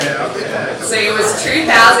So it was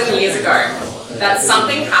 2,000 years ago that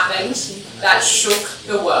something happened that shook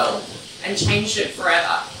the world and changed it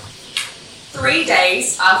forever. 3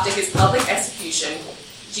 days after his public execution,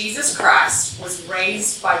 Jesus Christ was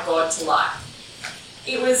raised by God to life.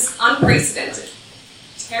 It was unprecedented,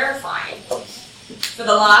 terrifying. For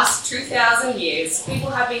the last 2,000 years, people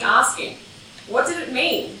have been asking, what did it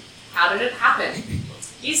mean? How did it happen?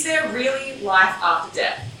 Is there really life after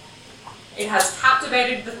death? It has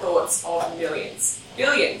captivated the thoughts of millions,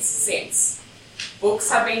 billions since. Books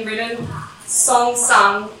have been written, songs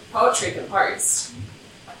sung, poetry composed.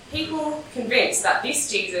 People convinced that this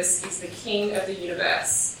Jesus is the King of the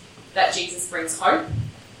universe, that Jesus brings hope,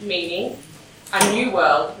 meaning, a new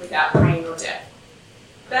world without pain or death.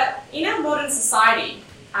 But in our modern society,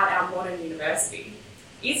 at our modern university,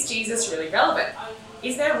 is Jesus really relevant?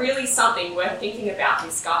 Is there really something worth thinking about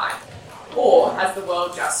this guy? Or has the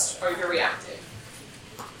world just overreacted?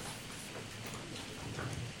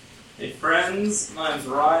 Hey friends, my name's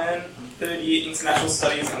Ryan. I'm a third year International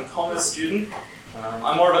Studies and Commerce student.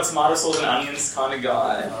 I'm more of a tomato sauce and onions kind of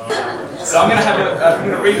guy. So I'm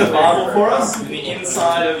going to read the Bible for us. In the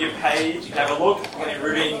inside of your page, you can have a look. I'm going to be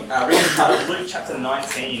reading part of Luke chapter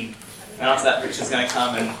 19. And after that, Richard's going to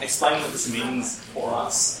come and explain what this means for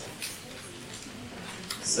us.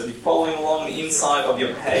 So be following along the inside of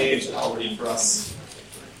your page, and I'll read for us.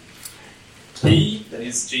 He, that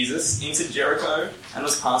is Jesus, entered Jericho and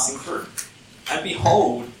was passing through. And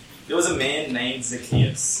behold, there was a man named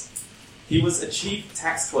Zacchaeus. He was a chief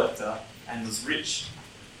tax collector and was rich.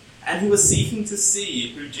 And he was seeking to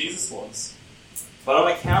see who Jesus was. But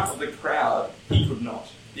on account of the crowd, he could not,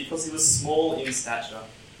 because he was small in stature.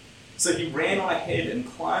 So he ran on ahead and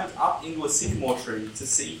climbed up into a sycamore tree to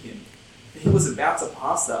see him, for he was about to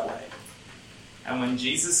pass that way. And when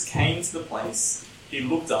Jesus came to the place, he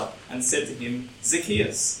looked up and said to him,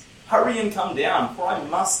 Zacchaeus, hurry and come down, for I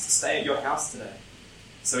must stay at your house today.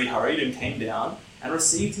 So he hurried and came down and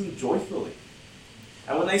received him joyfully.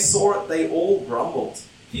 And when they saw it, they all grumbled.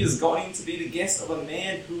 He is going to be the guest of a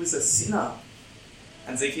man who is a sinner.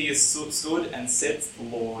 And Zacchaeus stood and said to the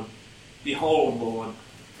Lord, Behold, Lord,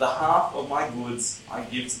 the half of my goods I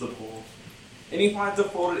give to the poor. And if I have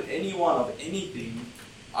defrauded anyone of anything,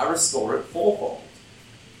 I restore it fourfold.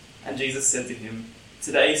 And Jesus said to him,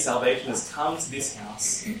 Today salvation has come to this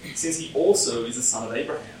house, since he also is a son of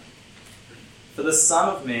Abraham. For the Son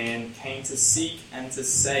of Man came to seek and to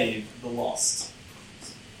save the lost.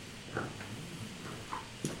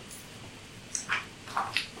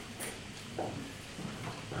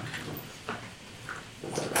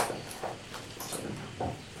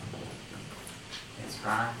 Thanks,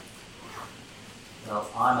 Brian. Well,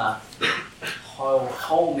 I'm a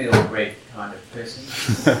wholemeal bread kind of person.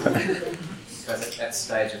 Because at that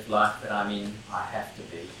stage of life that I'm in, I have to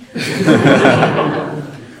be.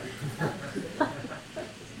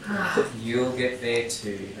 You'll get there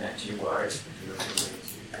too, don't you worry. You'll get there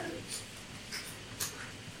too.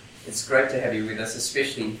 It's great to have you with us,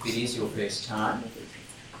 especially if it is your first time.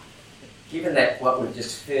 Given that what we've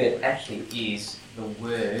just heard actually is the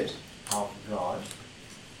Word of God,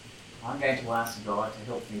 I'm going to ask God to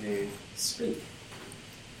help me to speak.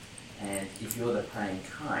 And if you're the praying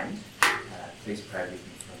kind, please pray with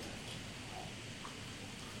me for a moment.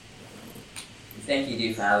 We thank you,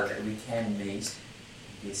 dear Father, that we can meet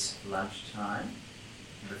this lunchtime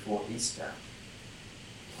before Easter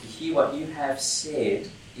to hear what you have said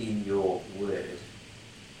in your word.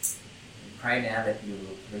 We pray now that you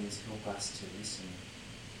will please help us to listen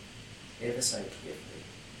ever so carefully.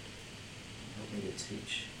 Help me to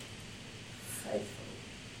teach faithfully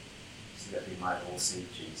so that we might all see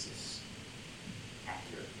Jesus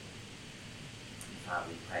accurately. And Father,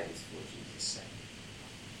 we pray this for Jesus' sake.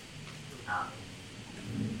 Amen.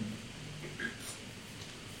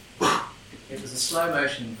 It was a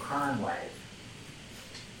slow-motion crime wave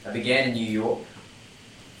that began in New York.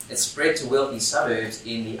 It spread to wealthy suburbs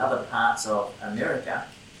in the other parts of America.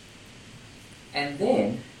 And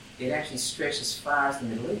then it actually stretched as far as the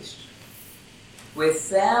Middle East, where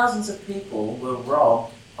thousands of people were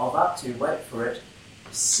robbed of up to, wait for it,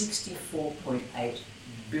 $64.8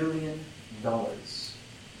 billion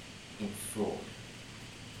in fraud.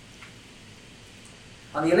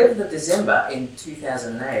 On the 11th of December in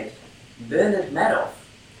 2008, Bernard Madoff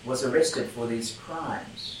was arrested for these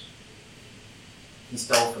crimes. He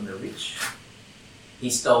stole from the rich,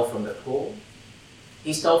 he stole from the poor,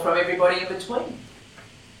 he stole from everybody in between.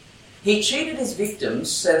 He cheated his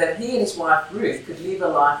victims so that he and his wife Ruth could live a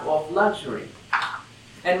life of luxury.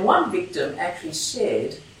 And one victim actually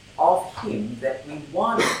said of him that we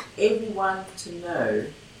wanted everyone to know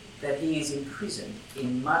that he is imprisoned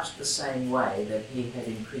in much the same way that he had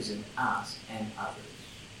imprisoned us and others.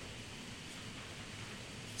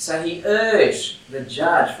 So he urged the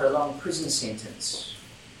judge for a long prison sentence,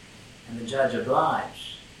 and the judge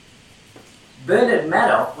obliged. Bernard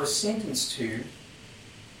Madoff was sentenced to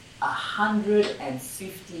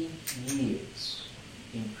 150 years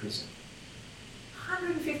in prison.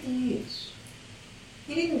 150 years.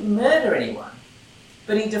 He didn't murder anyone,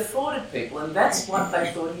 but he defrauded people, and that's what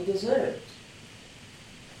they thought he deserved.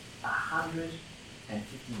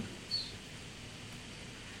 150 years.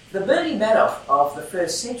 The Bernie Madoff of the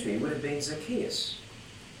first century would have been Zacchaeus.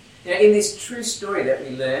 Now, in this true story that we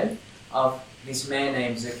learn of this man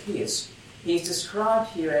named Zacchaeus, he's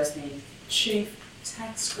described here as the chief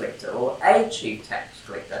tax collector, or a chief tax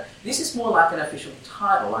collector. This is more like an official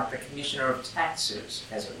title, like the commissioner of taxes,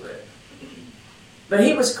 as it were. But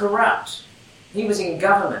he was corrupt. He was in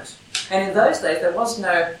government. And in those days, there was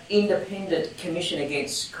no independent commission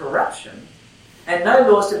against corruption and no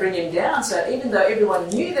laws to bring him down. So even though everyone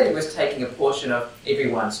knew that he was taking a portion of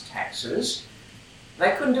everyone's taxes,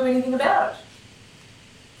 they couldn't do anything about it.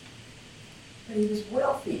 But he was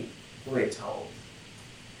wealthy, we're told.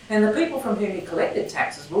 And the people from whom he collected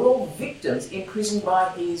taxes were all victims imprisoned by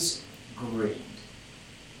his greed.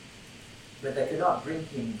 But they could not bring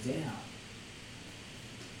him down.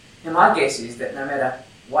 And my guess is that no matter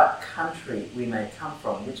what country we may come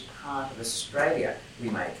from, which part of Australia we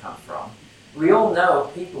may come from, we all know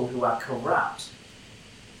of people who are corrupt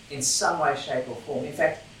in some way, shape or form. In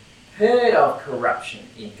fact, heard of corruption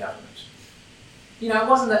in government. You know, it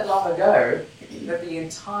wasn't that long ago that the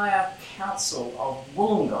entire council of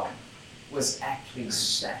Wollongong was actually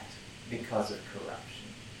sacked because of corruption.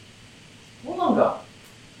 Wollongong.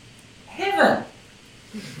 Heaven.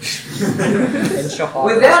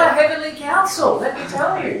 Without a heavenly council, let me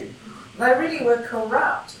tell you. They really were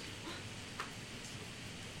corrupt.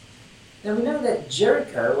 Now we know that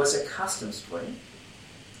Jericho was a customs point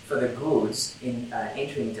for the goods in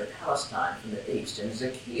entering into Palestine from the east, and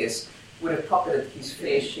Zacchaeus would have pocketed his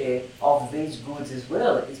fair share of these goods as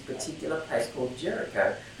well at this particular place called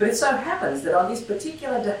Jericho. But it so happens that on this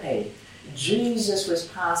particular day, Jesus was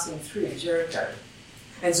passing through Jericho.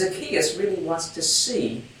 And Zacchaeus really wants to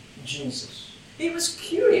see Jesus. He was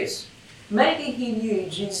curious. Maybe he knew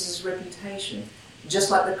Jesus' reputation,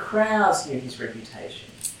 just like the crowds knew his reputation.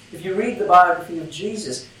 If you read the biography of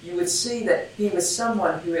Jesus, you would see that he was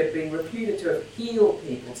someone who had been reputed to have healed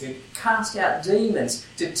people, to cast out demons,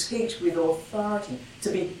 to teach with authority,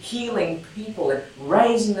 to be healing people and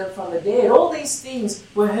raising them from the dead. All these things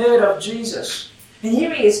were heard of Jesus. And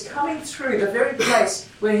here he is coming through the very place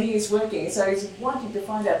where he is working. And so he's wanting to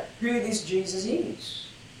find out who this Jesus is.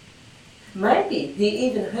 Maybe he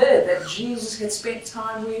even heard that Jesus had spent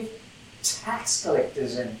time with tax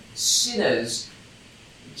collectors and sinners,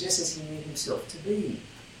 just as he knew himself to be.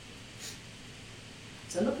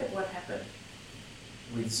 So look at what happened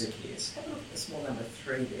with Zacchaeus. Have a look at the small number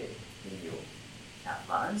 3 there in your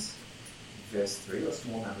outlines. Verse 3, or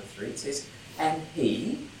small number 3, it says, and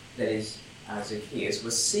he, that is Zacchaeus,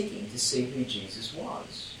 was seeking to see who Jesus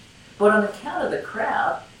was. But on account of the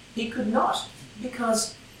crowd, he could not,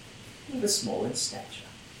 because he was small in stature.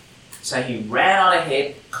 So he ran on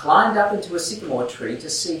ahead, climbed up into a sycamore tree to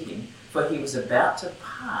see him, for he was about to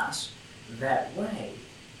pass that way.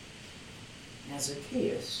 Now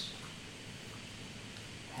Zacchaeus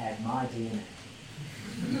had my DNA.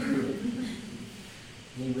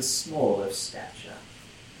 He was small of stature.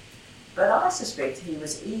 But I suspect he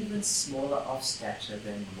was even smaller of stature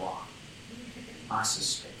than moi. I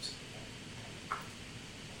suspect.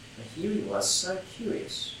 But here he was, so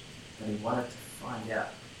curious that he wanted to find out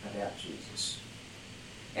about Jesus.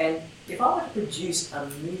 And if I were to produce a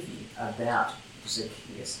movie about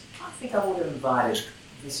Zacchaeus, I think I would have invited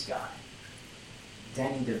this guy,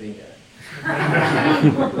 Danny DeVito.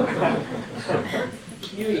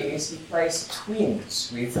 Here he is, he plays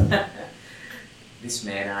twins with this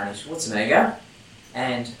man, Arnie Schwarzenegger,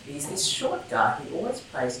 and he's this short guy who always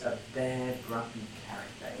plays a bad, grumpy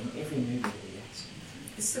character in every movie that he acts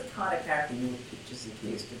in. This is the kind of character you would picture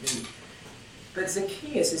Zacchaeus to be. But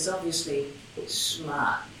Zacchaeus is obviously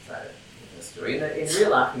smart, though, in the story. In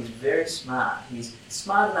real life, he's very smart. He's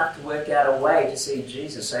smart enough to work out a way to see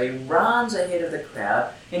Jesus. So he runs ahead of the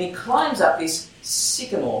crowd, and he climbs up this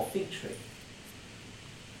sycamore fig tree.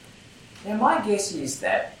 Now, my guess is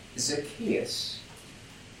that Zacchaeus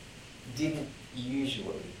didn't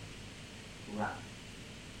usually run,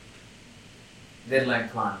 let alone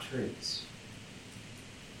climb trees.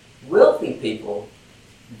 Wealthy people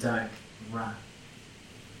don't run.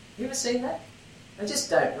 You ever seen that? They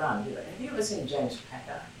just don't run, do they? Have you ever seen James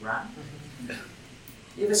Packer run?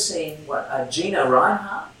 You ever seen Gina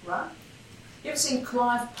Reinhardt run? You ever seen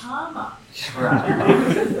Clive Palmer run?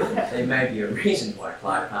 There may be a reason why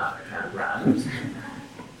Clive Palmer can't run.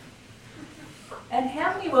 And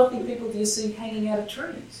how many wealthy people do you see hanging out of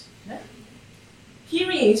trees? No?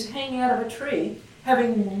 Here he is hanging out of a tree,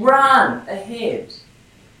 having run ahead.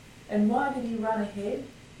 And why did he run ahead?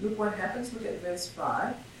 Look what happens. Look at verse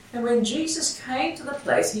 5. And when Jesus came to the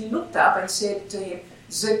place, he looked up and said to him,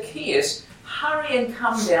 Zacchaeus, hurry and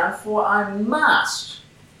come down, for I must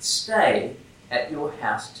stay at your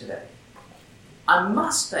house today. I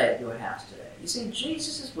must stay at your house today. You see,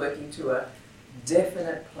 Jesus is working to a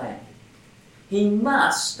definite plan. He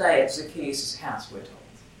must stay at Zacchaeus' house, we're told.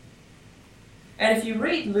 And if you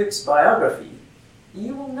read Luke's biography,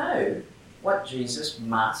 you will know what Jesus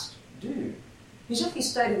must do. He's actually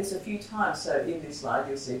stated this a few times, so in this slide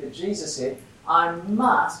you'll see that Jesus said, I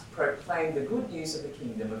must proclaim the good news of the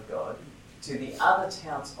kingdom of God to the other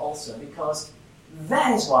towns also, because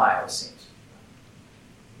that is why I was sent.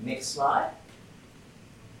 Next slide.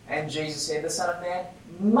 And Jesus said, the Son of Man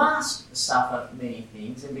must suffer many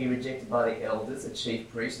things and be rejected by the elders, the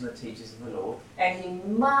chief priests, and the teachers of the law, and he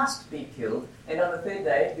must be killed, and on the third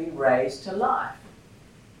day be raised to life.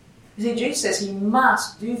 You see, Jesus says he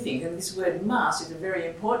must do things, and this word must is a very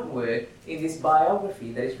important word in this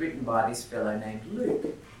biography that is written by this fellow named Luke.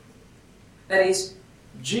 That is,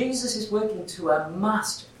 Jesus is working to a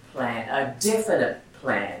must plan, a definite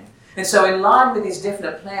plan. And so in line with his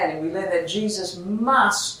definite plan, we learn that Jesus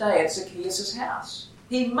must stay at Zacchaeus' house.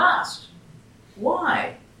 He must.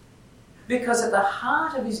 Why? Because at the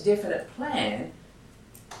heart of his definite plan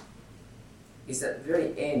is that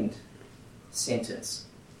very end sentence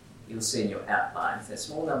you'll see in your outline. It's that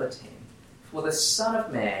small number 10. For the Son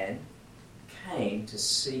of Man came to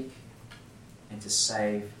seek and to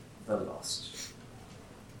save the lost.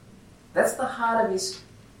 That's the heart of his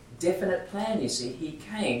definite plan, you see. He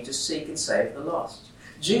came to seek and save the lost.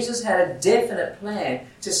 Jesus had a definite plan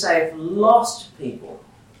to save lost people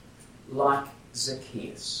like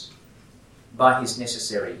Zacchaeus by his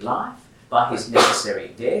necessary life, by his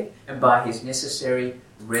necessary death, and by his necessary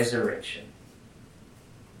resurrection.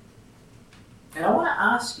 And I want to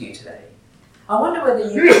ask you today, I wonder whether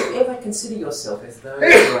you could ever consider yourself as those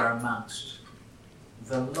who are amongst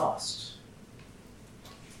the lost.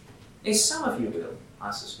 Now, some of you will,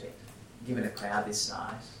 I suspect, given a crowd this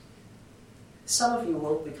size. Some of you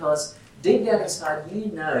will, because deep down inside you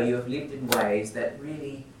know you have lived in ways that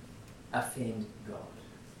really offend God.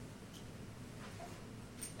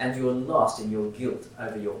 And you're lost in your guilt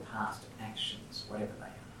over your past actions, whatever they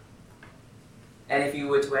are. And if you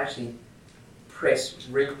were to actually press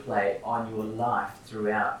replay on your life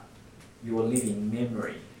throughout your living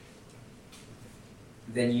memory,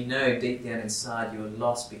 then you know deep down inside you're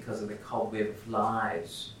lost because of the cobweb of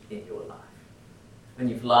lies in your life. When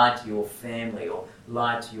you've lied to your family or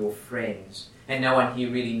lied to your friends, and no one here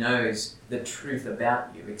really knows the truth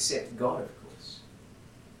about you except God, of course.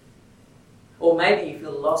 Or maybe you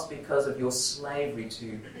feel lost because of your slavery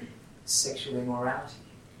to sexual immorality,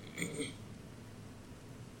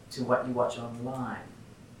 to what you watch online.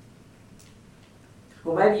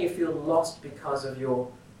 Or maybe you feel lost because of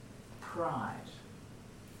your pride.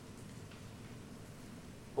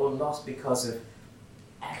 Or lost because of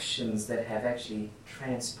actions that have actually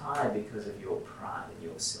transpired because of your pride and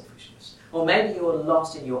your selfishness. Or maybe you're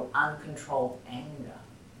lost in your uncontrolled anger.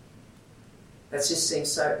 That just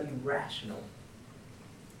seems so irrational.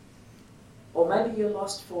 Or maybe you're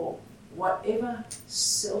lost for whatever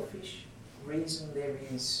selfish reason there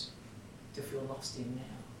is to feel lost in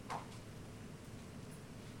now.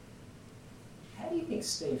 How do you think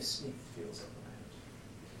Steve Smith feels at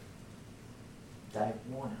the moment?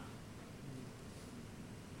 Dave Warner.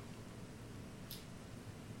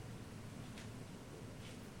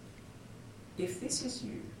 If this is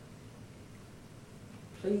you,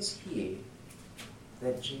 please hear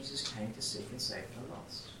that Jesus came to seek and save the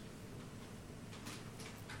lost.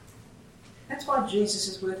 That's why Jesus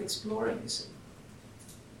is worth exploring, you see.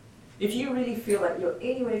 If you really feel that you're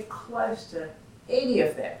anywhere close to any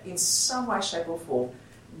of that, in some way, shape or form,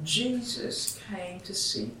 Jesus came to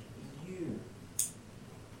seek you.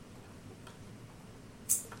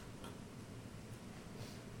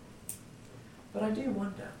 But I do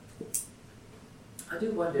wonder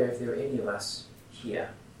if there are any of us here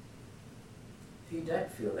who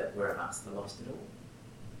don't feel that we're amongst the lost at all.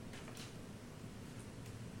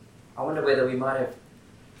 I wonder whether we might have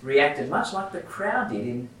reacted much like the crowd did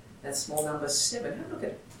in that small number 7. Have a look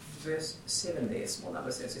at verse 7 there, small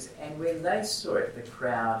number 7 says, and when they saw it, the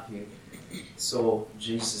crowd who saw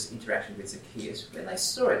Jesus' interaction with Zacchaeus, when they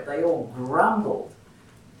saw it, they all grumbled.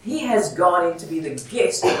 He has gone in to be the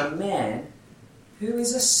guest of a man who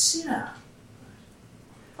is a sinner.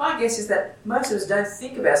 My guess is that most of us don't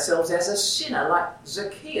think of ourselves as a sinner like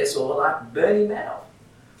Zacchaeus or like Bernie Madoff.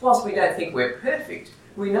 Whilst we don't think we're perfect,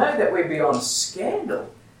 we know that we're beyond scandal.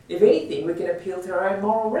 If anything, we can appeal to our own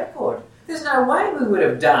moral record. There's no way we would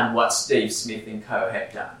have done what Steve Smith and co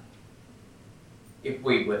had done if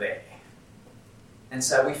we were there. And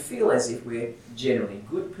so we feel as if we're generally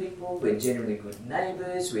good people, we're generally good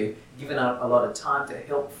neighbours, we've given up a lot of time to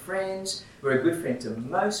help friends, we're a good friend to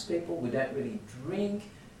most people, we don't really drink,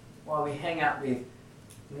 while we hang out with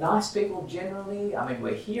nice people generally. I mean,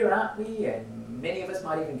 we're here, aren't we? And many of us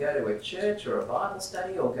might even go to a church or a Bible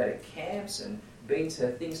study or go to camps and been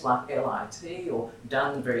to things like LIT or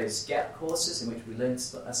done various gap courses in which we learn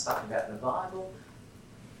stuff about the Bible.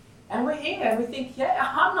 And we're here and we think, yeah,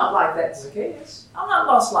 I'm not like that Zacchaeus. I'm not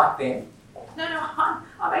lost like them. No,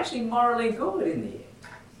 I'm actually morally good in the end.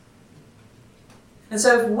 And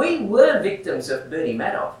so if we were victims of Bernie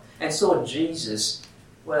Madoff and saw Jesus,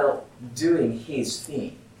 well, doing his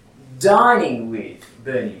thing, dining with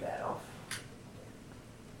Bernie Madoff,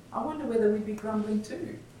 I wonder whether we'd be grumbling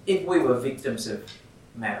too if we were victims of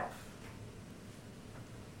Madoff.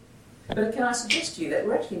 But can I suggest to you that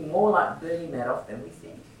we're actually more like Bernie Madoff than we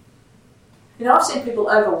think? You know, I've seen people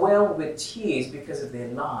overwhelmed with tears because of their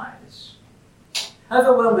lives,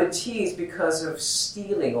 overwhelmed with tears because of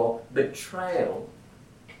stealing or betrayal.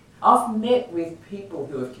 I've met with people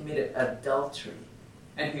who have committed adultery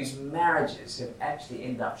and whose marriages have actually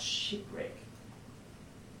ended up shipwrecked.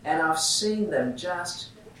 And I've seen them just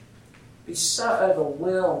be so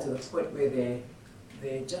overwhelmed to the point where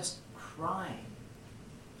they're just crying.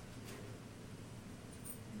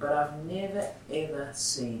 But I've never ever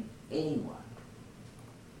seen anyone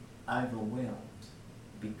overwhelmed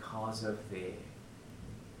because of their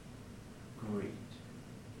greed.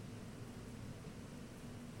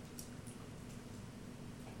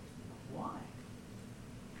 Why?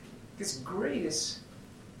 Because greed is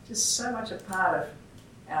just so much a part of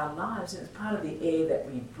our lives, and it's part of the air that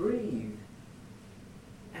we breathe.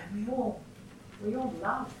 And we all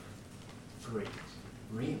love greed,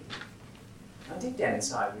 really. And deep down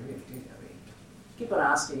inside, we really do know. We keep on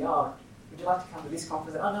asking, oh, would you like to come to this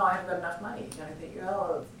conference? Oh no, I haven't got enough money. You know, you think,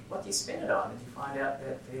 oh, what do you spend it on? And you find out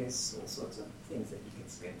that there's all sorts of things that you can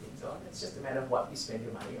spend things on. It's just a matter of what you spend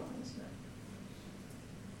your money on, isn't it?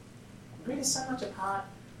 Greed is so much a part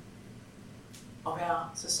of our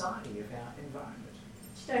society, of our environment.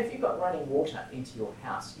 You know, if you've got running water into your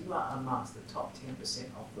house, you are amongst the top 10%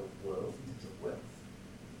 of the world in terms of wealth.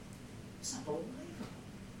 It's unbelievable.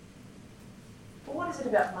 But what is it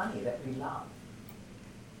about money that we love?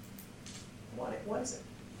 What is it?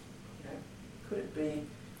 You know, could it be,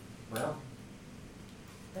 well,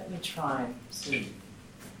 let me try and see.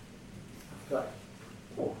 I've got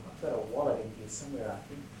a wallet in here somewhere, I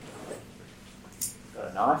think. Got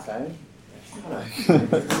an iPhone.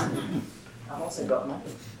 I've also got money.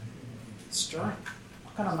 Stripe.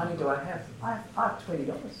 What kind of money do I have? I have $20.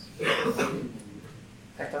 In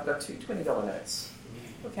fact, I've got two $20 notes.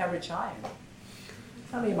 Look how rich I am.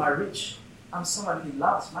 Not only am I rich, I'm someone who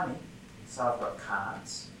loves money. So I've got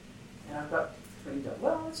cards, and I've got $20.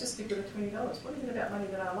 Well, let's just stick with the $20. What is it about money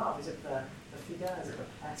that I love? Is it the figure? Is it the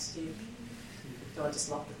plastic? Do I just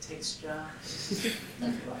love the texture?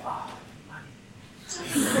 Oh, money.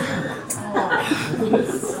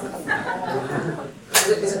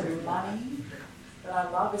 Is it money that I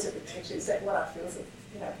love? Is it the texture? Is that what I feel? Is it,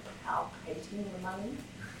 palpating the money?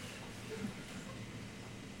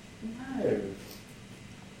 No.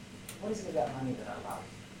 What is it about money that I love?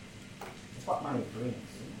 It's what money brings,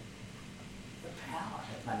 isn't it? The power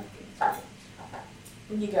that money brings.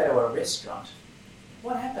 When you go to a restaurant,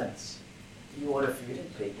 what happens? You order food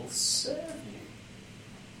and people serve you.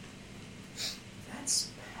 That's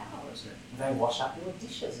power, isn't it? They wash up your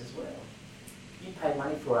dishes as well. You pay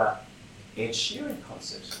money for a Ed Sheeran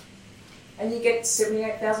concert, and you get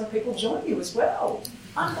 78,000 people join you as well.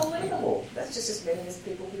 Unbelievable. That's just as many as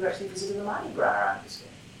people who actually visited the Mardi Gras, I understand.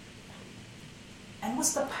 And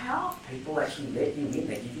what's the power of people actually let you in?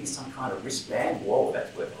 They give you some kind of wristband. Whoa,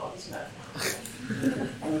 that's worth a lot, isn't it?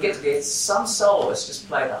 And you get to get some soloist just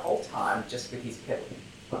play the whole time just with his pedal.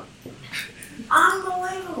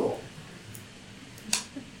 Unbelievable.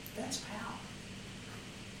 That's power.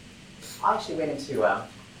 I actually went into a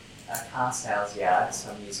car sales yard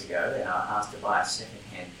some years ago, and I asked to buy a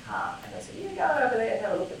second-hand car, and they said, "Yeah, go over there and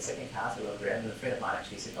have a look at second cars, have a look around." And a friend of mine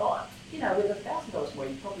actually said, "Oh, with $1,000 more,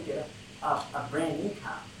 you probably get a brand new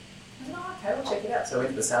car." I said, "Oh, okay, we'll check it out." So I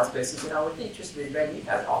went to the salesperson and said, "Oh, we're interested in brand new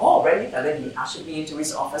cars." "Oh, brand new car." Then he ushered me into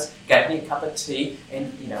his office, gave me a cup of tea,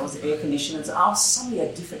 and it was air conditioned. And so I was suddenly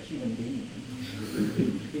a different human being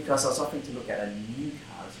because I was offering to look at a new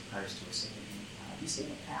car as opposed to a second-hand car. You see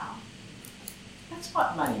the power? That's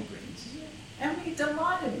what money brings, isn't it? And we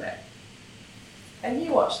delight in that. And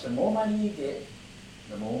you watch, the more money you get,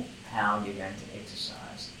 the more power you're going to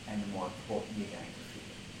exercise, and the more important you're going to feel.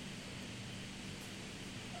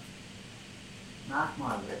 Mark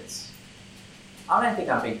my words. I don't think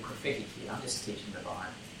I'm being prophetic here, I'm just teaching the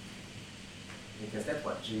Bible. Because that's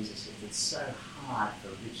what Jesus said. It's so hard for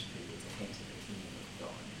rich people to enter the kingdom of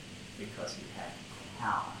God because you have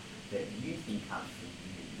power that you think comes from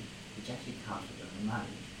you, which actually comes from the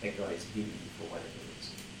money that God is giving you for whatever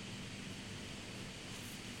reason.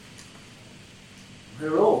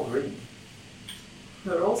 We're all greedy.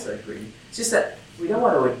 We're also greedy. It's just that we don't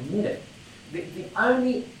want to admit it. The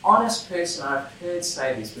only honest person I've heard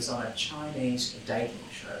say this was on a Chinese dating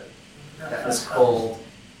show that was called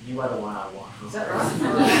You Are the One I Want. Is that right?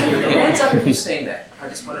 Hands up if you've seen that. I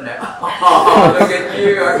just want to know. Oh, look at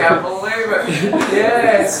you. I can't believe it.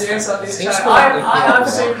 Yes, on this show. I've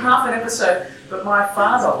seen half an episode, but my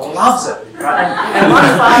father loves it. Right? And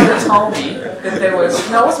my father told me that there was,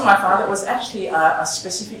 no, it wasn't my father, it was actually a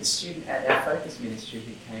specific student at our Focus Ministry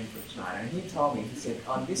who came from China. And he told me, he said,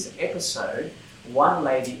 on this episode, one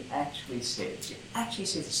lady actually said, she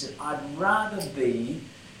said, "I'd rather be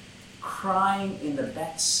crying in the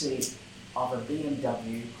back seat of a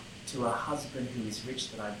BMW to a husband who is rich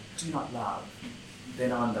that I do not love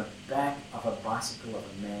than on the back of a bicycle of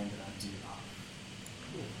a man that I do love."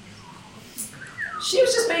 She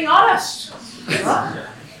was just being honest, right?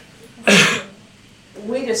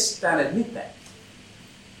 We just don't admit that.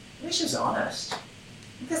 We're just honest.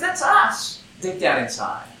 Because that's us, deep down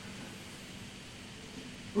inside.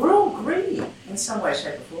 We're all greedy in some way,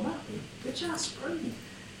 shape or form, aren't we? We're just greedy.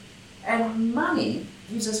 And money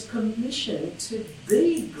gives us permission to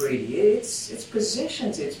be greedy. It's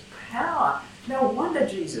possessions, it's power. No wonder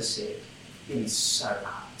Jesus said, it is so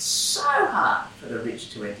hard for the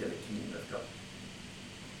rich to enter the kingdom of God.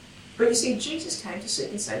 But you see, Jesus came to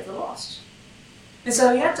seek and save the lost. And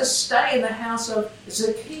so he had to stay in the house of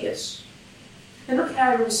Zacchaeus. And look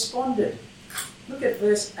how he responded. Look at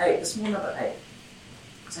verse 8, the small number 8.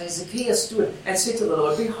 So Zacchaeus stood and said to the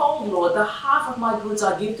Lord, "Behold, Lord, the half of my goods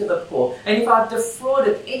I give to the poor, and if I've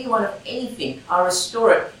defrauded anyone of anything, I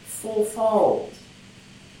restore it fourfold."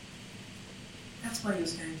 That's what he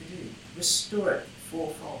was going to do. Restore it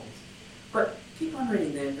fourfold. But keep on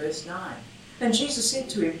reading there in verse 9. And Jesus said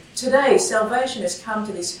to him, "Today salvation has come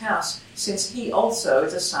to this house, since he also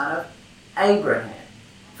is a son of Abraham.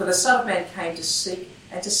 For the Son of Man came to seek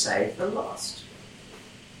and to save the lost."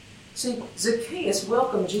 See, Zacchaeus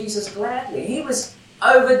welcomed Jesus gladly. He was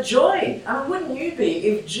overjoyed. I mean, wouldn't you be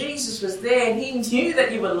if Jesus was there and he knew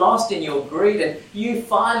that you were lost in your greed and you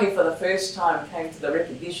finally for the first time came to the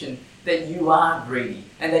recognition that you are greedy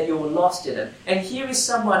and that you're lost in it. And here is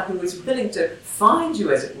someone who is willing to find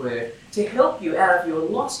you, as it were, to help you out of your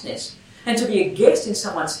lostness. And to be a guest in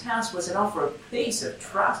someone's house was an offer of peace, of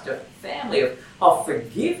trust, of family, of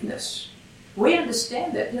forgiveness. We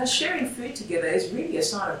understand that. Sharing food together is really a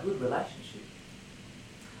sign of good relationship.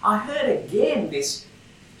 I heard again this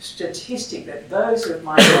statistic that those who have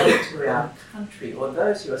migrated to our country or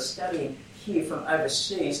those who are studying here from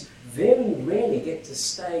overseas very rarely get to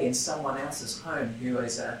stay in someone else's home who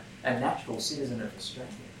is a natural citizen of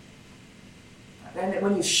Australia. And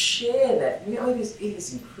when you share that, it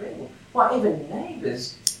is incredible. Well, even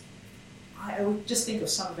neighbours, I would just think of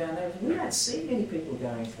some of our neighbours, we don't see many people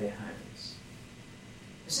going to their homes.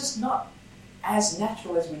 It's just not as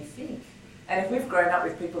natural as we think. And if we've grown up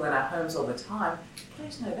with people in our homes all the time,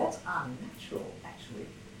 please know that's unnatural, actually.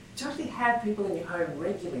 To actually have people in your home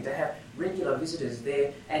regularly, to have regular visitors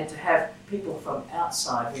there, and to have people from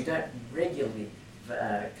outside who don't regularly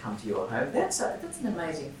come to your home, that's an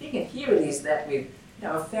amazing thing. And here it is that with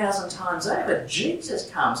 1,000 times over, Jesus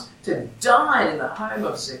comes to dine in the home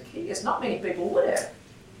of Zacchaeus. Not many people would have.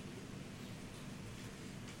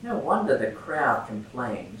 No wonder the crowd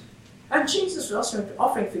complained. And Jesus was also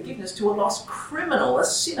offering forgiveness to a lost criminal, a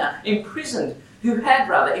sinner, imprisoned, who had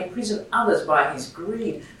rather imprisoned others by his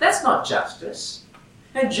greed. That's not justice.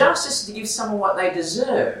 And justice is to give someone what they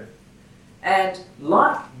deserve. And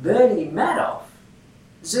like Bernie Madoff,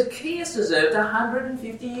 Zacchaeus deserved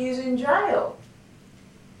 150 years in jail.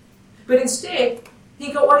 But instead,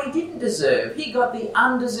 He got what he didn't deserve. He got the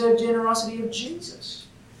undeserved generosity of Jesus.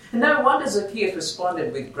 And no wonder Zacchaeus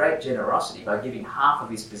responded with great generosity by giving half of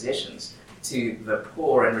his possessions to the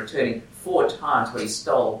poor and returning 4 times what he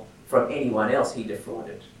stole from anyone else he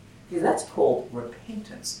defrauded. Because that's called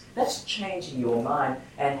repentance. That's changing your mind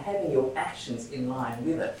and having your actions in line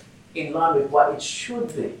with it, in line with what it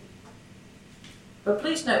should be. But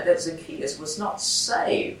please note that Zacchaeus was not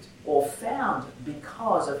saved or found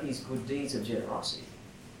because of his good deeds of generosity.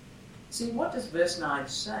 See, what does verse 9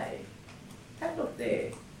 say? Have a look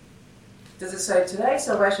there. Does it say, today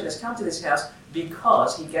salvation has come to this house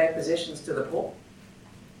because he gave possessions to the poor?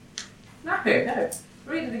 No.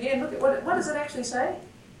 Read it again. Look at what does it actually say?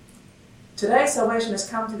 Today salvation has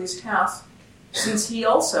come to this house since he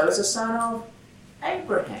also is a son of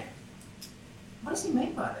Abraham. What does he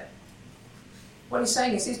mean by that? What he's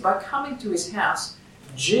saying is this: by coming to his house,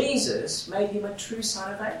 Jesus made him a true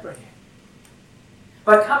son of Abraham.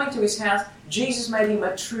 By coming to his house, Jesus made him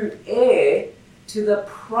a true heir to the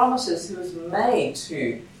promises he was made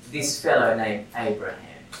to this fellow named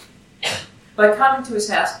Abraham. By coming to his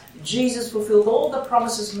house, Jesus fulfilled all the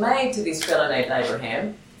promises made to this fellow named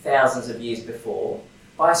Abraham thousands of years before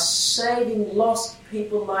by saving lost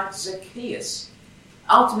people like Zacchaeus,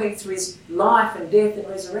 ultimately through his life and death and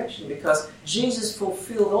resurrection, because Jesus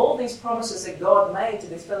fulfilled all these promises that God made to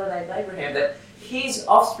this fellow named Abraham, that his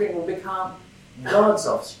offspring will become God's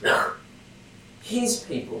offspring, his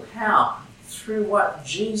people. How? Through what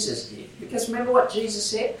Jesus did. Because remember what Jesus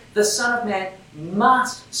said? The Son of Man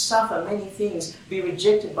must suffer many things, be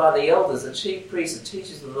rejected by the elders, the chief priests, the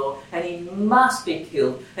teachers of the law, and he must be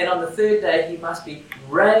killed, and on the 3rd day he must be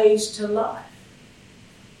raised to life.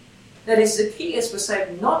 That is, Zacchaeus was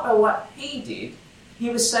saved not by what he did, he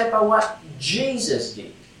was saved by what Jesus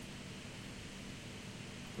did.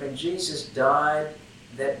 When Jesus died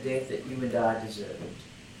that death that you and I deserved,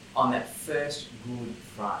 on that first Good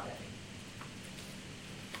Friday,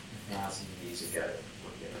 1,000 years ago,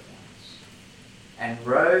 or thereabouts, and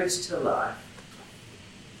rose to life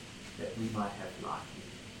that we might have life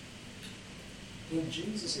in him. In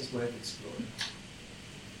Jesus is worth exploring.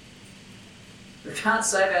 We can't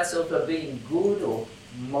save ourselves by being good or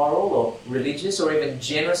moral or religious or even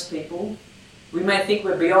generous people. We may think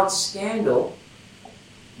we're beyond scandal,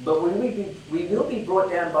 but we will be brought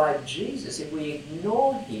down by Jesus if we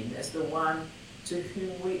ignore him as the one to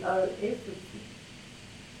whom we owe everything.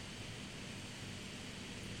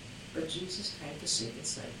 But Jesus came to seek and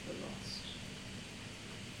save the lost.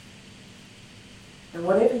 And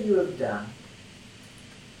whatever you have done,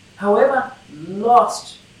 however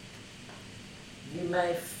lost you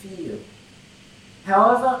may feel,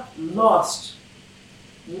 however lost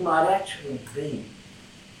you might actually be,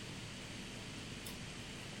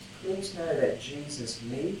 please know that Jesus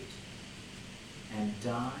lived and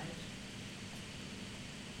died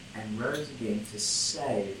and rose again to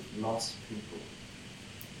save lost people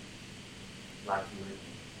like you and me.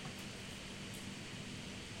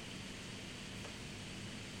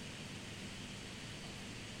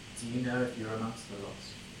 Do you know if you're amongst the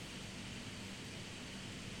lost?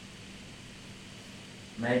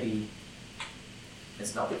 Maybe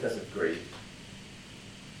it's not because of greed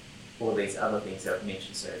or these other things that I've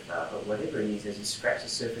mentioned so far, but whatever it is, as you scratch the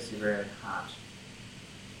surface of your own heart,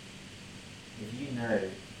 if you know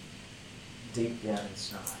deep down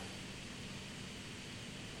inside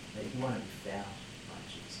that you want to be found by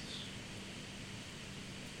Jesus,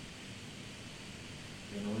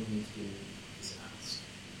 then all you need to do is ask.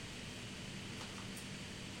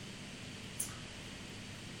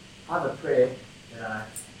 I have a prayer that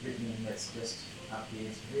I've written in that's just up here.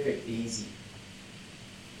 It's very easy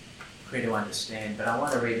prayer to understand, but I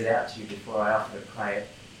want to read it out to you before I offer to pray it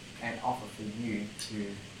and offer for you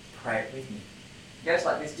to pray it with me. It goes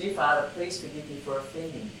like this: Dear Father, please forgive me for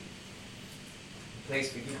offending you. Please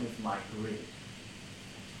forgive me for my greed.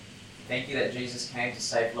 Thank you that Jesus came to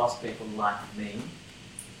save lost people like me.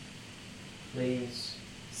 Please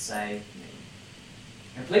save me.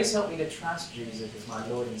 And please help me to trust Jesus as my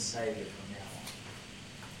Lord and Saviour from now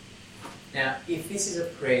on. Now, if this is a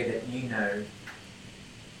prayer that you know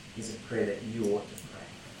is a prayer that you ought to pray,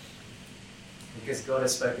 because God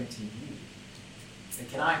has spoken to you, then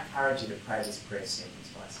can I encourage you to pray this prayer sentence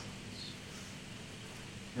by sentence?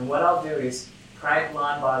 And what I'll do is pray it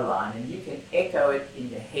line by line, and you can echo it in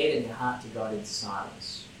your head and your heart to God in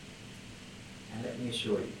silence. And let me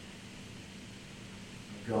assure you,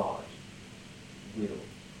 God will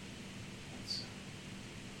answer.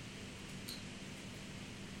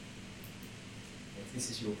 If this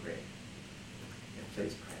is your prayer, then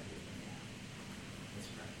please pray with me now. Let's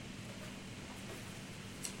pray.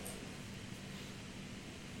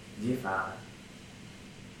 Dear Father,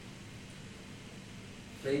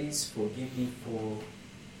 please forgive me for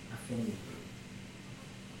offending you.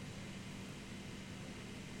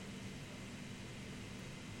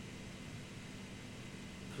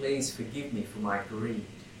 Please forgive me for my greed.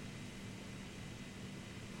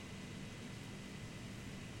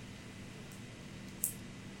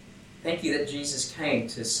 Thank you that Jesus came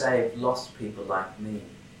to save lost people like me.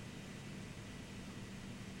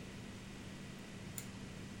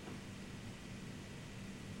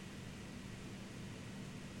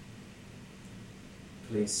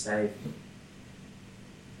 Please save me.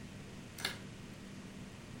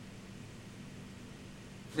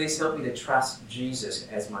 Please help me to trust Jesus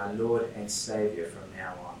as my Lord and Saviour from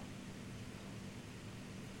now on.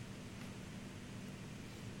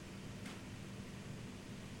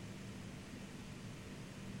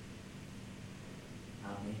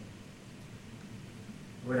 Amen.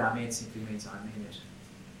 The word Amen simply means I mean it.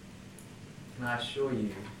 Can I assure you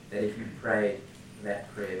that if you prayed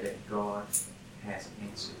that prayer, that God has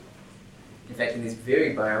answered? In fact, in this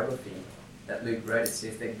very biography that Luke wrote, it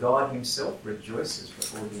says that God himself rejoices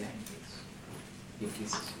before the angels if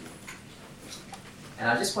this is you. And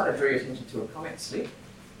I just want to draw your attention to a comment slip,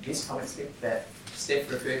 this comment slip that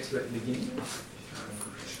Steph referred to at the beginning.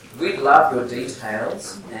 We'd love your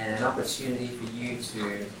details and an opportunity for you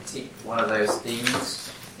to tick one of those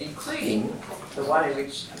things, including the one in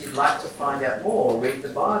which you'd like to find out more, read the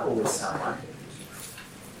Bible with someone,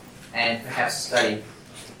 and perhaps study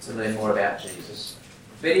to learn more about Jesus.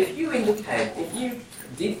 But if you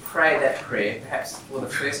did pray that prayer, perhaps for the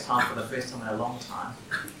first time in a long time,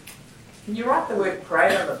 can you write the word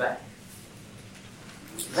pray on the back?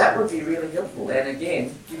 That would be really helpful. And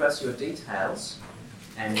again, give us your details,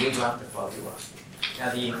 and we'd love to follow you up.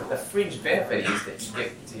 Now, the fringe benefit is that you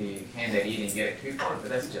get to hand that in and get a coupon, but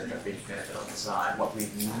that's just a fringe benefit on the side. What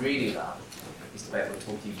we'd really love is to be able to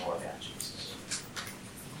talk to you more about Jesus.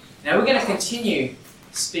 Now, we're going to continue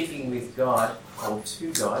speaking with God, or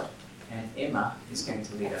to God, and Emma is going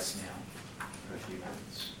to lead us now for a few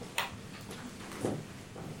moments.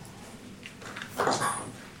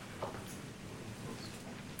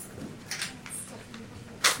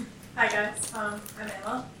 Hi guys, I'm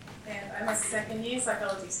Emma, and I'm a second year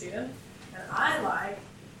psychology student, and I like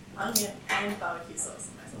onion and barbecue sauce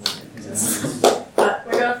on my sauce. But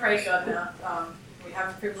we're going to pray to God now. We have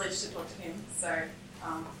a privilege to talk to him, so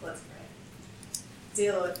let's pray.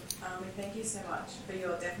 Dear Lord, we thank you so much for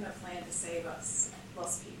your definite plan to save us,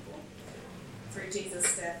 lost people, through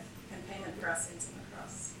Jesus' death and payment for our sins on the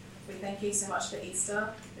cross. We thank you so much for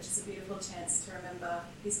Easter, which is a beautiful chance to remember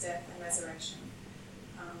his death and resurrection.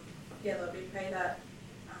 Lord, we pray that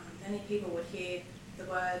many people would hear the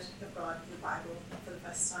word of God in the Bible for the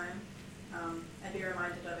first time and be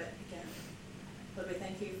reminded of it again. Lord, we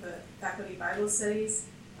thank you for faculty Bible studies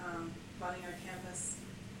running our campus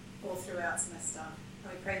all throughout semester.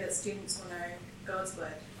 And we pray that students will know God's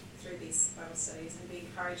word through these Bible studies and be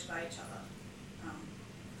encouraged by each other.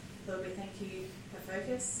 Lord, we thank you for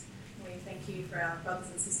Focus. And we thank you for our brothers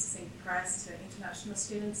and sisters in Christ, to international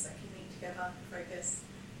students that can meet together for Focus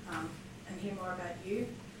and hear more about you.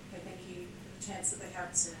 We thank you for the chance that they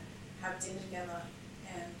have to have dinner together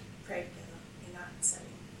and pray together in that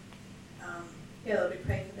setting. Lord, we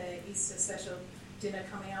pray for the Easter special dinner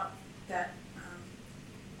coming up, that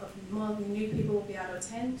of more new people will be able to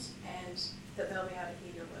attend, and that they'll be able to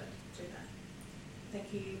hear your word through that.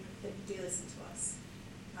 Thank you that you do listen to us.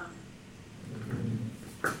 Amen.